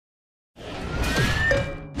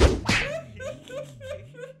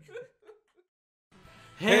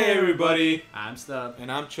Hey everybody! I'm Stub.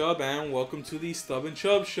 And I'm Chub, and welcome to the Stub and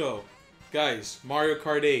Chub Show. Guys, Mario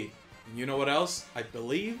Kart 8. And you know what else? I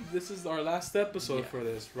believe this is our last episode for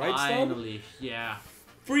this, right, Stub? Finally, yeah.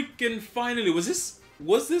 Freaking finally! Was this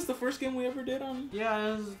the first game we ever did on?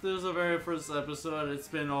 Yeah, this was the very first episode. It's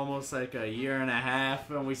been almost like a year and a half,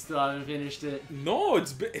 and we still haven't finished it. No,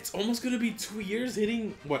 it's almost gonna be 2 years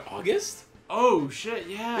hitting, what, August? Oh shit,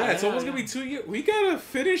 yeah. Yeah, it's almost gonna be 2 years. We gotta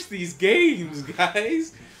finish these games,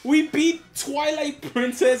 guys. We beat Twilight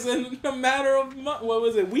Princess in a matter of, what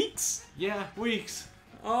was it, weeks? Yeah, weeks.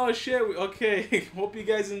 Oh shit, okay. Hope you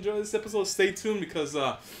guys enjoy this episode. Stay tuned because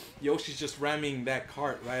Yoshi's just ramming that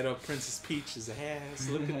cart right up Princess Peach's ass.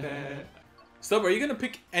 Look at that. Stub, are you gonna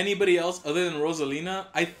pick anybody else other than Rosalina?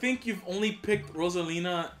 I think you've only picked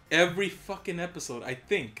Rosalina every fucking episode. I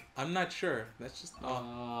think. I'm not sure. That's just...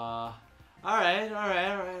 Alright.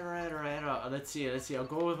 Let's see. I'll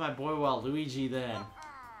go with my boy Waluigi then.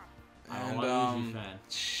 I'm a Waluigi fan.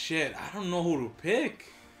 Shit, I don't know who to pick.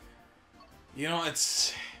 You know,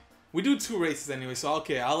 it's... We do 2 races anyway, so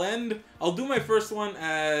okay, I'll do my first one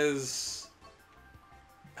as...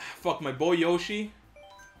 Fuck, my boy Yoshi.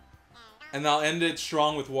 And I'll end it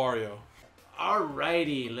strong with Wario.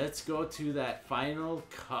 Alrighty, let's go to that final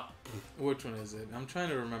cup. Which one is it? I'm trying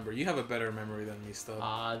to remember. You have a better memory than me, Stub.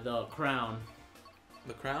 The crown.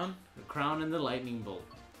 The crown? The crown and the lightning bolt.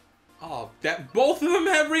 Oh, both of them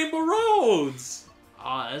have Rainbow Roads!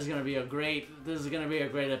 Oh, this is gonna be a great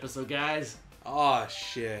episode, guys. Oh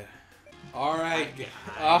shit. Alright.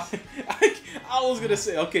 Guys. I was gonna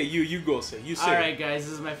say, okay, you go say. You say. Alright guys,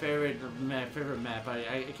 this is my favorite map.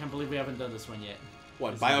 I can't believe we haven't done this one yet.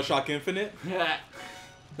 What, BioShock Infinite?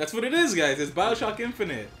 That's what it is, guys. It's BioShock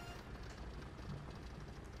Infinite.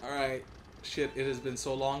 Alright. Shit, it has been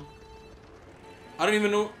so long. I don't even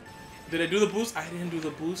know. Did I do the boost? I didn't do the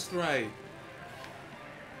boost right.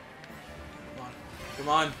 Come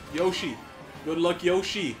on, Yoshi. Good luck,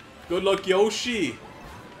 Yoshi. Good luck, Yoshi.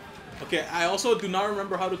 Okay, I also do not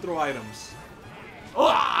remember how to throw items.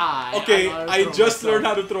 Okay, I just learned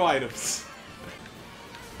how to throw items.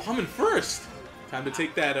 Oh, I'm in first. Time to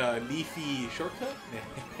take that leafy shortcut.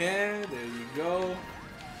 Yeah, there you go.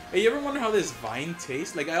 Hey, you ever wonder how this vine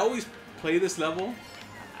tastes? Like, I always play this level.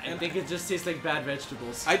 I think it just tastes like bad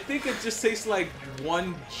vegetables. I think it just tastes like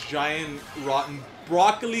one giant rotten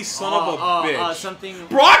broccoli son of a bitch.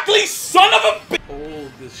 Broccoli son of a bitch!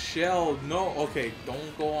 Hold the shell. No, okay,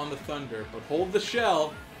 don't go on the thunder, but hold the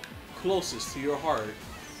shell closest to your heart.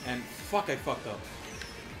 And fuck, I fucked up.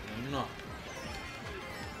 No.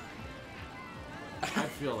 I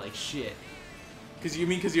feel like shit. Cause you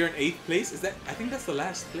mean because you're in 8th place? Is that? I think that's the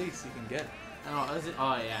last place you can get. Oh, is it?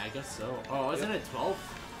 Oh yeah, I guess so. Oh, isn't it 12th?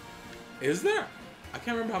 Is there? I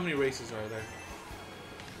can't remember how many races are there.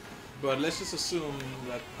 But let's just assume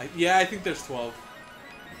that... yeah, I think there's 12.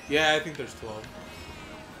 Yeah, I think there's 12.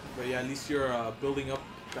 But yeah, at least you're building up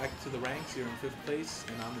back to the ranks. You're in 5th place,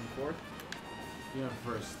 and I'm in 4th. You're in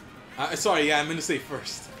 1st. Sorry, yeah, I meant to say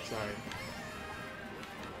 1st. Sorry.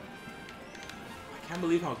 I can't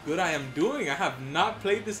believe how good I am doing. I have not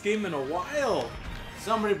played this game in a while.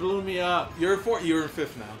 Somebody blew me up. You're in 4th. You're in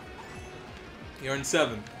 5th now. You're in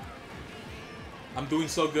 7th. I'm doing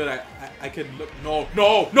so good. I can look. No!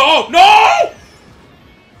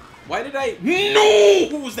 Why did I? No!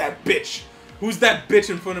 Who was that bitch? Who's that bitch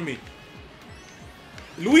in front of me?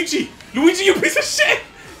 Luigi! Luigi, you piece of shit!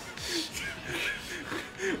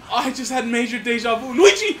 I just had major deja vu.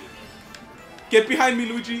 Luigi! Get behind me,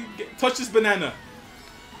 Luigi. Touch this banana.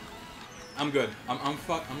 I'm good. I'm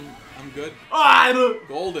good.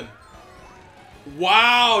 Golden.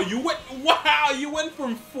 Wow, you went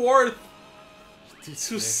from 4th to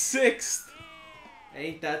 6th.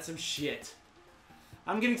 Ain't that some shit?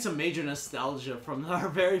 I'm getting some major nostalgia from our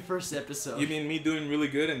very first episode. You mean me doing really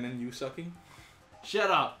good and then you sucking?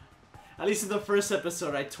 Shut up. At least in the first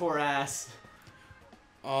episode, I tore ass.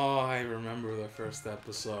 Oh, I remember the first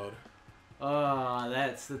episode. Oh,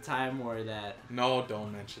 that's the time where that... No,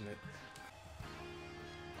 don't mention it.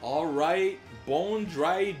 Alright, Bone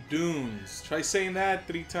Dry Dunes. Try saying that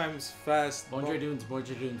 3 times fast. Bone Dry Dunes,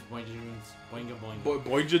 Boinga boinga.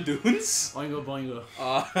 Boinga Dunes? Boingo boingo.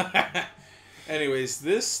 Anyways,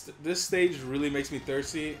 this stage really makes me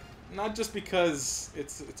thirsty. Not just because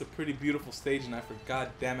it's a pretty beautiful stage, and I forgot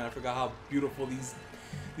how beautiful these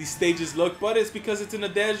stages look, but it's because it's in a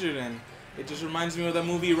desert, and it just reminds me of that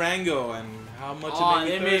movie Rango and how much it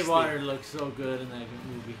made me thirsty. They made water look so good in that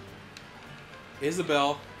movie.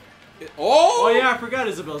 Isabelle. Oh yeah, I forgot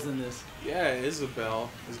Isabelle's in this. Yeah, Isabelle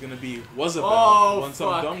is gonna be Wasabelle once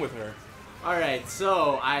I'm done with her. Alright,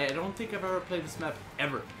 so I don't think I've ever played this map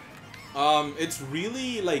ever. It's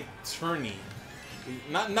really like tourney,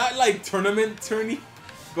 not like tournament tourney,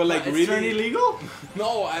 but like it's really. tourney legal?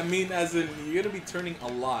 No, I mean as in you're gonna be turning a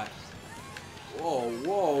lot. Whoa,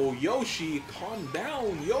 whoa, Yoshi, calm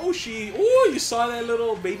down, Yoshi. Oh, you saw that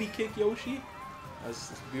little baby kick, Yoshi?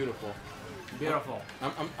 That's beautiful. Beautiful.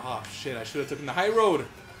 Oh shit! I should have taken the high road.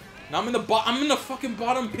 Now I'm in the fucking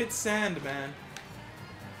bottom pit sand, man.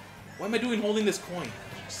 What am I doing holding this coin?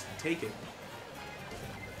 Just take it.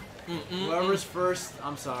 Whoever's first,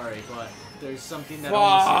 I'm sorry, but there's something that.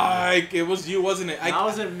 Fuck! It was you, wasn't it? That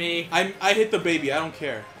wasn't me. I hit the baby. I don't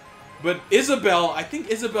care. But Isabelle, I think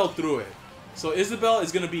Isabelle threw it. So Isabelle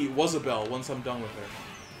is gonna be Wasabelle once I'm done with her.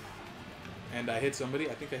 And I hit somebody.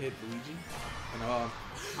 I think I hit Luigi. And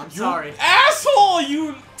I'm sorry. Asshole!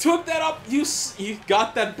 You took that up. You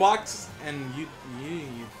got that box, and you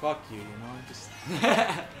fuck you. You know, just.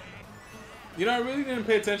 You know, I really didn't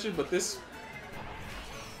pay attention, but this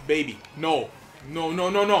baby, no,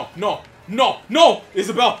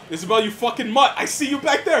 Isabelle, you fucking mutt! I see you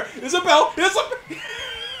back there, Isabelle.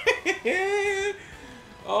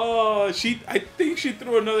 Oh, I think she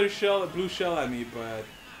threw another blue shell at me, but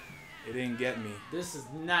it didn't get me. This is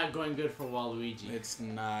not going good for Waluigi. It's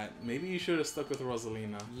not. Maybe you should have stuck with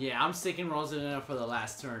Rosalina. Yeah, I'm sticking Rosalina for the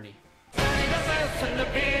last tourney.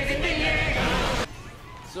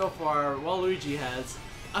 So far, Waluigi has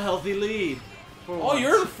a healthy lead. Oh,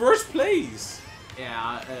 you're in first place.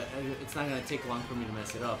 Yeah, it's not gonna take long for me to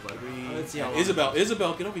mess it up, but let's see how long.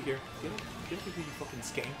 Isabelle, get over here. Get over here, you fucking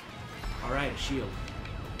skank. Alright, shield.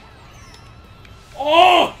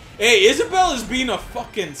 Oh! Hey, Isabelle is being a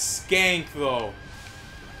fucking skank, though.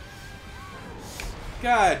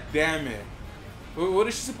 God damn it. What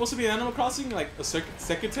is she supposed to be in Animal Crossing? Like a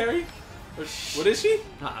secretary? Or what is she?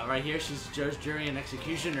 Right here, she's judge, jury, and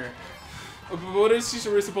executioner. What is she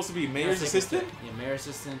supposed to be? Mayor's assistant? Yeah, mayor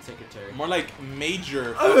assistant, secretary. More like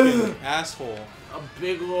major fucking asshole. A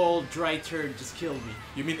big old dry turd just killed me.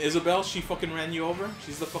 You mean Isabelle? She fucking ran you over?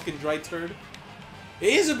 She's the fucking dry turd?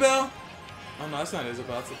 Hey, Isabelle! Oh no, that's not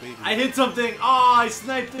Isabelle, that's a baby. I hit something! Oh, I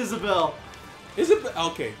sniped Isabelle!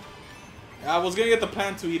 Isabelle, okay. I was gonna get the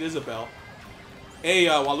plant to eat Isabelle. Hey,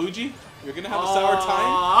 Waluigi, you're gonna have a sour time?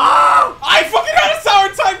 I fucking had a sour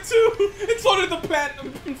time too! And so did the plant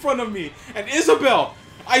in front of me. And Isabelle,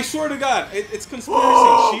 I swear to God, it's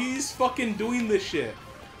conspiracy. She's fucking doing this shit.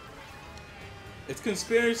 It's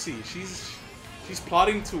conspiracy. She's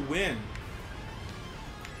plotting to win.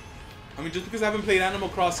 I mean, just because I haven't played Animal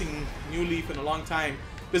Crossing New Leaf in a long time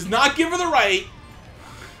does not give her the right.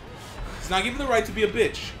 Does not give her the right to be a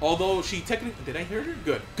bitch. Although she technically, did I hear her?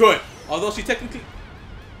 Good, good. Although she technically,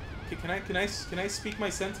 okay, can I speak my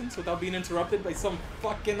sentence without being interrupted by some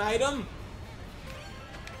fucking item?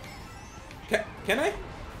 Can I?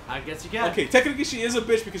 I guess you can. Okay, technically she is a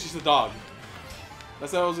bitch because she's a dog.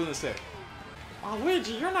 That's what I was gonna say. Oh,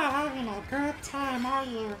 Luigi, you're not having a good time, are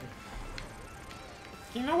you?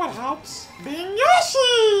 You know what helps? Being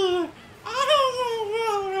Yoshi! I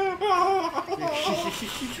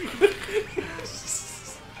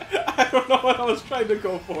don't know what I was trying to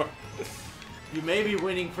go for. You may be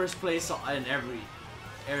winning first place in every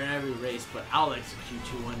race, but I'll execute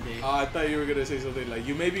you one day. I thought you were gonna say something like,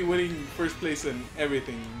 you may be winning first place in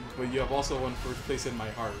everything, but you have also won first place in my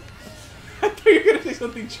heart. I thought you were gonna say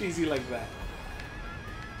something cheesy like that.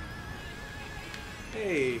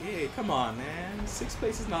 Hey, come on, man. 6th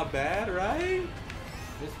place is not bad, right?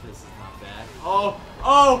 5th place is not bad.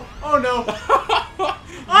 Oh no!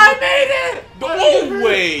 I made it! No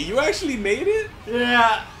way! You actually made it?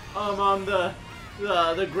 Yeah.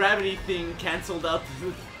 The gravity thing canceled out.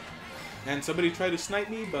 And somebody tried to snipe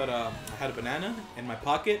me, but I had a banana in my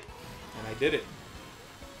pocket, and I did it.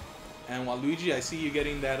 And Waluigi, I see you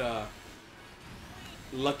getting that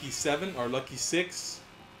lucky 7 or lucky 6.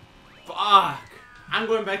 Fuck! I'm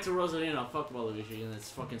going back to Rosalina. Fuck Waluigi, and this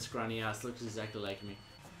fucking scrawny ass looks exactly like me.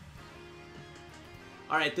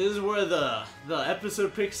 Alright, this is where the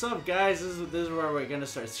episode picks up, guys. This is where we're gonna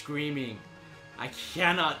start screaming. I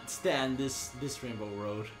cannot stand this Rainbow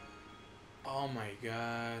Road. Oh my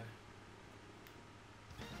god.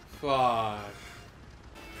 Fuck.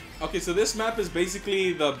 Okay, so this map is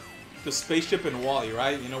basically the spaceship in WALL-E,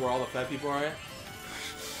 right? You know where all the fat people are at?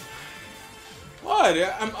 What?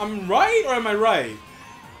 I'm right or am I right?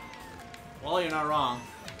 Well, you're not wrong.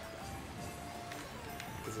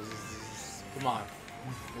 Come on.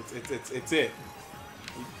 It's it.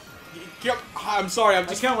 I'm sorry, I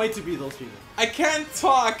can't wait to be those people. I can't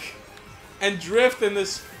talk and drift in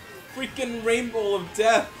this freaking rainbow of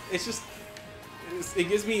death. It's just... it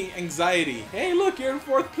gives me anxiety. Hey, look, you're in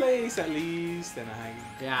 4th place at least, and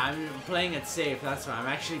Yeah, I'm playing it safe. That's why I'm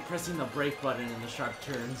actually pressing the brake button in the sharp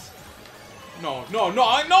turns. No!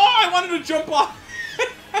 I wanted to jump off.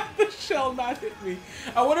 The shell not hit me.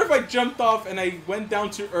 I wonder if I jumped off and I went down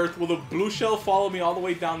to Earth, will the blue shell follow me all the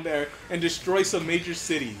way down there and destroy some major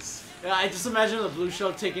cities? Yeah, I just imagine the blue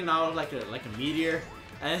shell taking out like a meteor,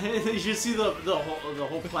 and you just see the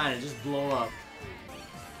whole planet just blow up.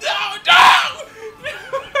 No!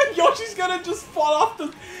 Yoshi's gonna just fall off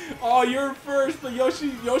the. Oh, you're first, but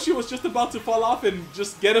Yoshi was just about to fall off and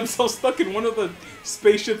just get himself stuck in one of the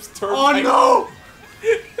spaceship's turbines. Oh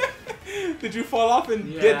no! Did you fall off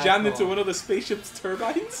and get jammed into one of the spaceship's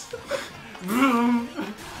turbines?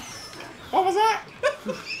 What was that?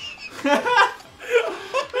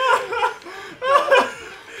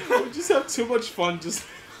 We just have too much fun just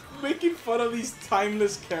making fun of these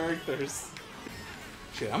timeless characters.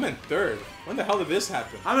 Shit, I'm in 3rd. When the hell did this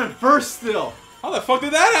happen? I'm in 1st still. How the fuck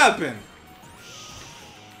did that happen?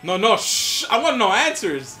 No, shh! I want no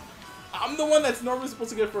answers! I'm the one that's normally supposed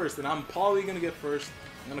to get 1st, and I'm probably gonna get 1st.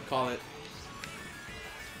 I'm gonna call it.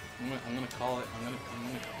 I'm gonna call it. I'm gonna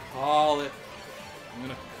call it. I'm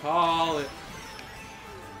gonna call it.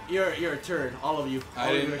 You're a turd, all of you.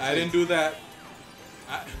 I didn't do that.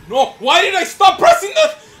 No! Why did I stop pressing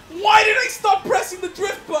the? Why did I stop pressing the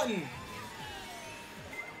drift button?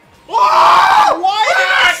 Oh, why did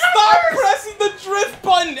I stop pressing the drift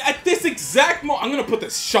button at this exact moment? I'm gonna put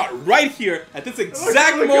this shot right here at this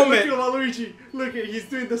exact moment. Look at Luigi. Look at he's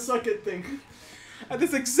doing the suck it thing. At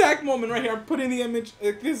this exact moment right here, I'm putting the image.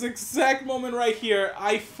 At this exact moment right here,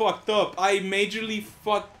 I fucked up. I majorly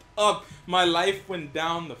fucked up. My life went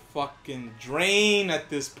down the fucking drain at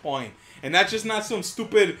this point. And that's just not some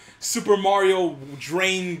stupid Super Mario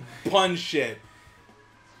drain pun shit.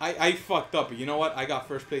 I fucked up, but you know what? I got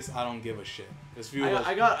 1st place. I don't give a shit. This view.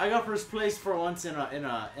 I got 1st place for once in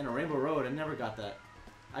a Rainbow Road. I never got that.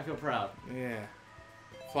 I feel proud. Yeah.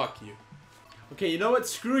 Fuck you. Okay, you know what?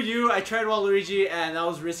 Screw you. I tried Waluigi and that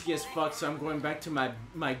was risky as fuck. So I'm going back to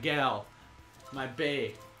my gal, my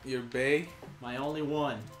bae. Your bae? My only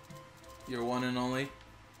one. Your one and only.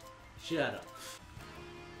 Shut up.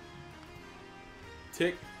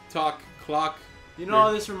 Tick tock clock. You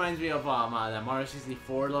know, this reminds me of that Mario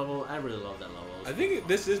 64 level. I really love that level. I think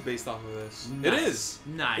this is based off of this. Nice. It is.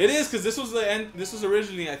 Nice. It is because this was the end. This was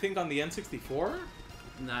originally, I think, on the N64.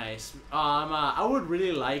 Nice. I would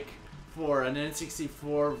really like for an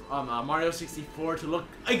N64, Mario 64 to look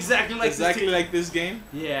exactly like this game.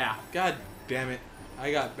 Yeah. God damn it!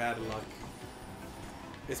 I got bad luck.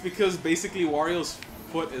 It's because basically Wario's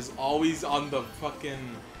foot is always on the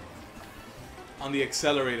fucking. On the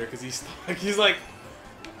accelerator because he's stuck. He's like,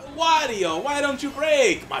 Wario, why don't you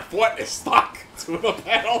brake? My foot is stuck to the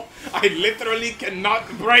pedal. I literally cannot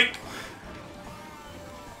brake.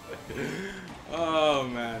 Oh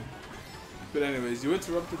man. But anyways, you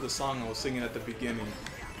interrupted the song I was singing at the beginning.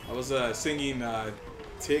 I was singing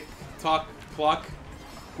tick tock clock.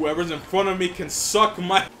 Whoever's in front of me can suck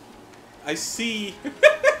my. I see.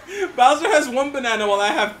 Bowser has 1 banana while I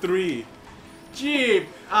have 3. Gee,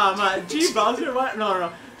 Bowser, what? No.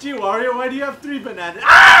 Gee, Wario, why do you have 3 bananas?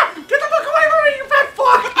 Ah! Get the fuck away from me, you fat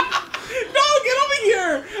fuck! No, get over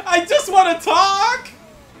here! I just want to talk!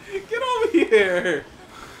 Get over here!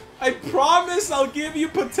 I promise I'll give you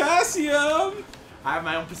potassium! I have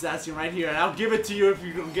my own potassium right here, and I'll give it to you if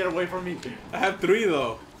you can get away from me. I have 3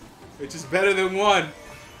 though, which is better than 1.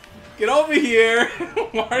 Get over here!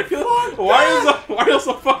 Wario's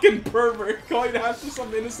a fucking pervert going after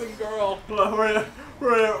some innocent girl.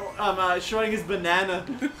 We're showing his banana.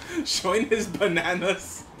 Showing his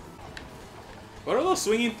bananas. What are those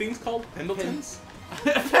swinging things called? Pendletons?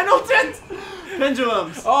 Pendletons!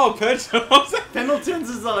 Pendulums. Oh, pendulums. Pendletons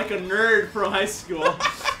is like a nerd from high school.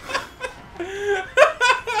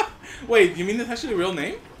 Wait, you mean that's actually a real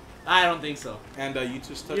name? I don't think so. And you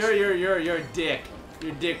just touched. You're a dick.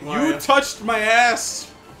 You're a dick, Mario. You touched my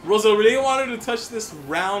ass. Rosa really wanted to touch this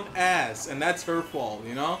round ass, and that's her fault,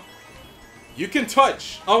 you know? You can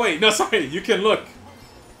touch. Oh wait, no, sorry. You can look,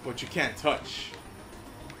 but you can't touch.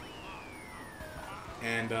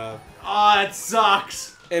 And oh, it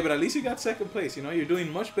sucks. Hey, but at least you got 2nd place. You know, you're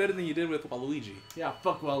doing much better than you did with Waluigi. Yeah,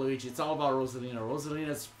 fuck Waluigi. It's all about Rosalina.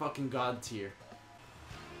 Rosalina's fucking god tier.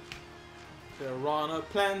 They're on a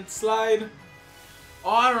plant slide. Oh,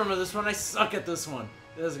 I remember this one. I suck at this one.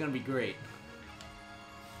 This is gonna be great.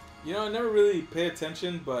 You know, I never really pay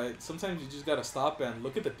attention, but sometimes you just gotta stop and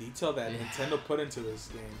look at the detail that Nintendo put into this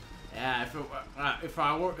game. Yeah, if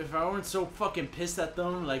I weren't so fucking pissed at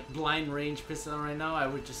them, like blind range pissed at them right now, I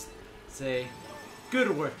would just say,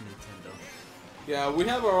 good work, Nintendo. Yeah, we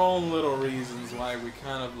have our own little reasons why we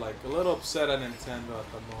kind of like a little upset at Nintendo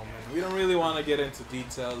at the moment. We don't really want to get into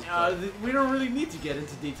details. We don't really need to get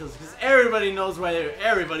into details because everybody knows why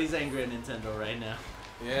everybody's angry at Nintendo right now.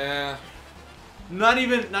 Yeah. Not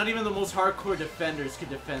even the most hardcore defenders could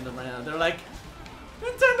defend them right now. They're like,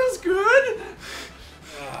 Nintendo's good.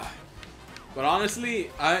 But honestly,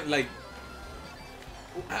 are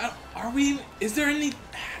we? Is there any?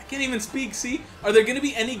 I can't even speak. See, are there gonna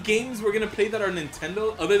be any games we're gonna play that are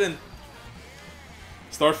Nintendo other than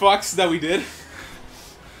Star Fox that we did?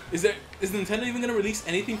 Is Nintendo even gonna release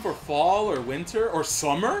anything for fall or winter or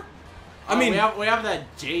summer? I mean, we have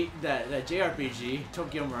that JRPG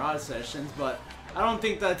Tokyo Mirage Sessions, but I don't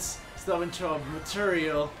think that's Stub Chub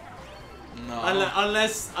material. No.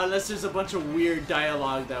 Unless there's a bunch of weird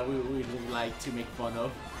dialogue that we like to make fun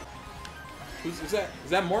of. Is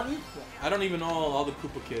that Morton? I don't even know all the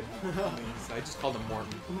Koopa Kid. I just called him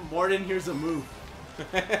Morton. Morton, here's a move.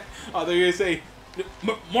 Oh, they're gonna say,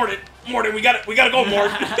 Morton, we gotta go,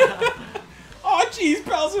 Morton. Oh, jeez,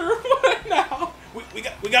 Bowser, what now?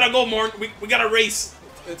 We gotta go, Morton. We gotta race.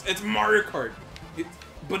 It's Mario Kart.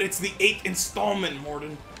 But it's the 8th installment,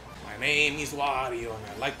 Morton. My name is Wario, and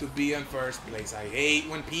I like to be in first place. I hate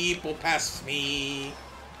when people pass me.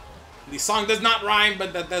 The song does not rhyme,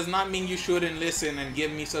 but that does not mean you shouldn't listen and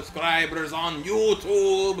give me subscribers on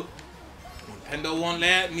YouTube. Nintendo won't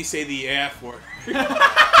let me say the F word. I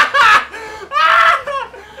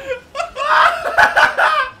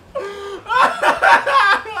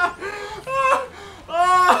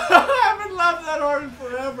haven't laughed that hard in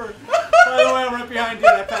forever. By the way, I'm right behind you.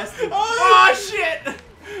 I passed you. Oh, shit!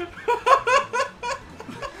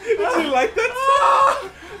 Did you like that song?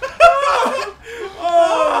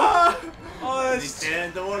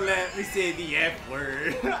 Nintendo won't let me say the F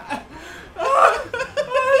word. That's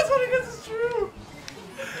funny because it's true.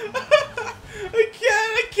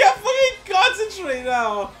 I can't fucking concentrate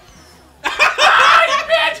now. You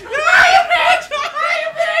bitch! You bitch! You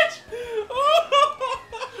bitch!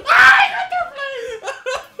 I got their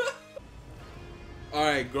place!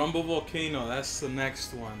 Alright, Grumble Volcano, that's the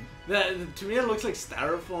next one. To me, it looks like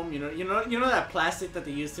styrofoam. You know that plastic that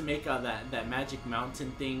they used to make that Magic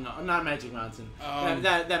Mountain thing. Not Magic Mountain.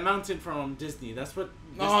 That mountain from Disney. That's what.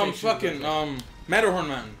 Fucking Matterhorn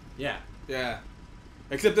Mountain. Yeah. Yeah.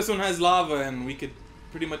 Except this one has lava, and we could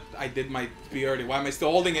pretty much. I did my speed already. Why am I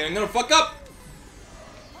still holding it? I'm gonna fuck up.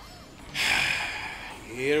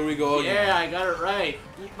 Here we go again. Yeah, I got it right.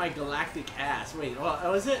 Eat my galactic ass. Wait, what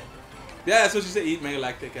was it? Yeah, that's what you said. Eat my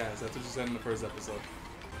galactic ass. That's what you said in the first episode.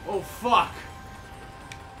 Oh, fuck.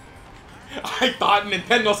 I thought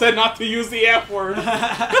Nintendo said not to use the F word.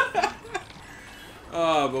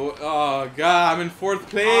 Oh, God, I'm in 4th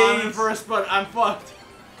place. Oh, I'm in first, but I'm fucked.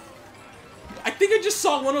 I think I just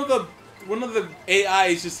saw one of the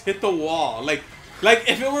AIs just hit the wall. Like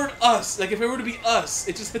if it were us, if it were to be us,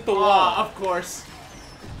 it just hit the wall. Of course.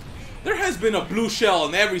 There has been a blue shell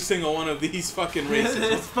in every single one of these fucking races.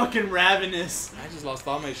 It's fucking ravenous. I just lost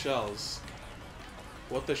all my shells.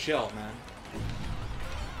 What the shell, man?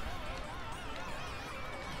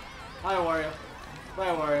 Hi, Wario. Bye,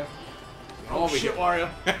 Wario. Oh, shit, here. Wario.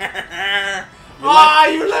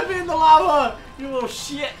 You left me in the lava! You little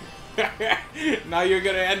shit! Now you're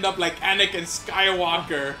gonna end up like Anakin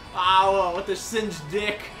Skywalker. Ow, with the singed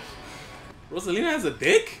dick. Rosalina has a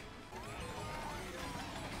dick?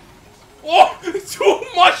 Oh! 2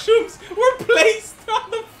 mushrooms were placed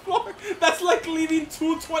on the floor! That's like leaving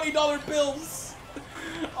 2 $20 bills!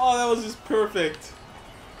 Oh, that was just perfect.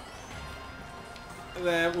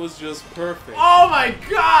 That was just perfect. Oh my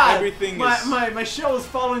god! Everything my shell was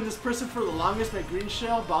following this person for the longest, my green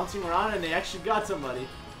shell, bouncing around, and they actually got somebody.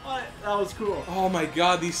 That was cool. Oh my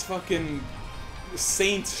god, these fucking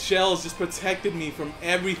saint shells just protected me from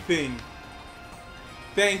everything.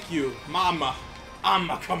 Thank you, Mama. I'm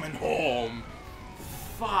coming home.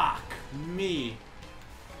 Fuck me.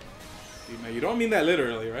 Now, you don't mean that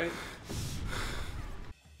literally, right?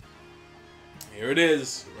 Here it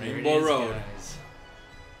is, Rainbow Road. Guys.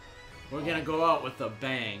 We're gonna go out with a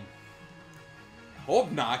bang.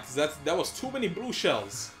 Hope not, because that was too many blue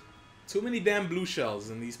shells. Too many damn blue shells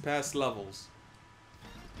in these past levels.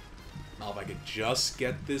 Now if I could just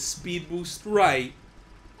get this speed boost right.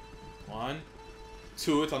 1,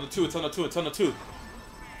 2, it's on the 2, it's on the 2, it's on the 2.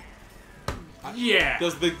 Yeah!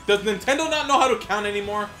 Does Nintendo not know how to count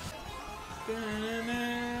anymore?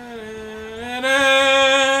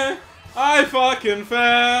 I fucking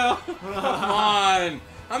fell! Come on!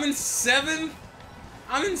 I'm in 7th?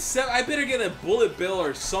 I'm in 7th. I better get a bullet bill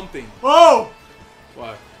or something. Whoa!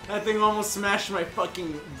 What? That thing almost smashed my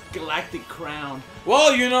fucking galactic crown.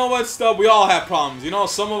 Well, you know what, Stub? We all have problems. You know,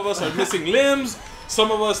 some of us are missing limbs.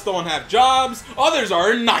 Some of us don't have jobs. Others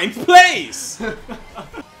are in 9th place.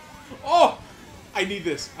 Oh, I need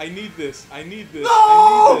this. I need this. I need this. No!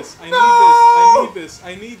 I need this. I No! need this.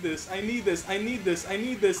 I need this. I need this. I need this. I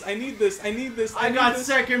need this. I need this. I need this. I got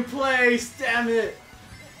second place. Damn it.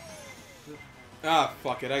 Ah,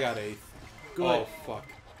 fuck it. I got 8th. Good. Oh, fuck.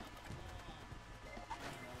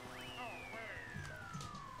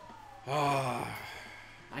 Ah.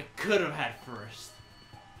 I could have had first.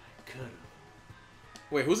 I could have.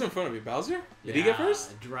 Wait, who's in front of you? Bowser? Did he get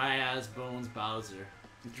first? Dry ass bones Bowser.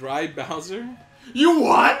 Dry Bowser? You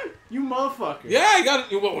won? You motherfucker. Yeah, I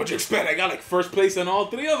got. What'd you expect? I got like first place in all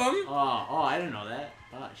 3 of them. Oh, I didn't know that.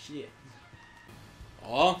 Oh shit.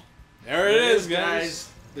 Oh, there it is, guys.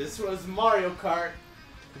 This was Mario Kart.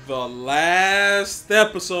 The last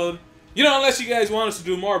episode. You know, unless you guys want us to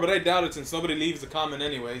do more, but I doubt it since nobody leaves a comment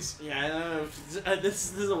anyways. Yeah,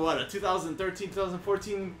 this is what, a 2013,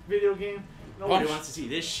 2014 video game? Nobody wants to see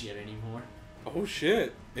this shit anymore. Oh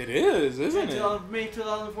shit, it is, isn't it? May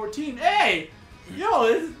 2014. Hey!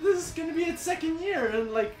 Yo, this is gonna be its 2nd year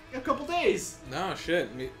in like a couple days. No, shit.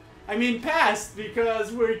 I mean past,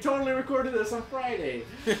 because we totally recorded this on Friday.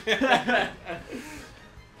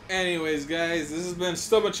 Anyways, guys, this has been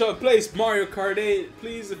Stub Chub Plays Mario Kart 8.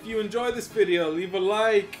 Please, if you enjoyed this video, leave a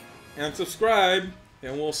like and subscribe,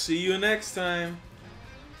 and we'll see you next time.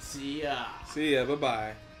 See ya. See ya,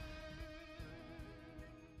 bye-bye.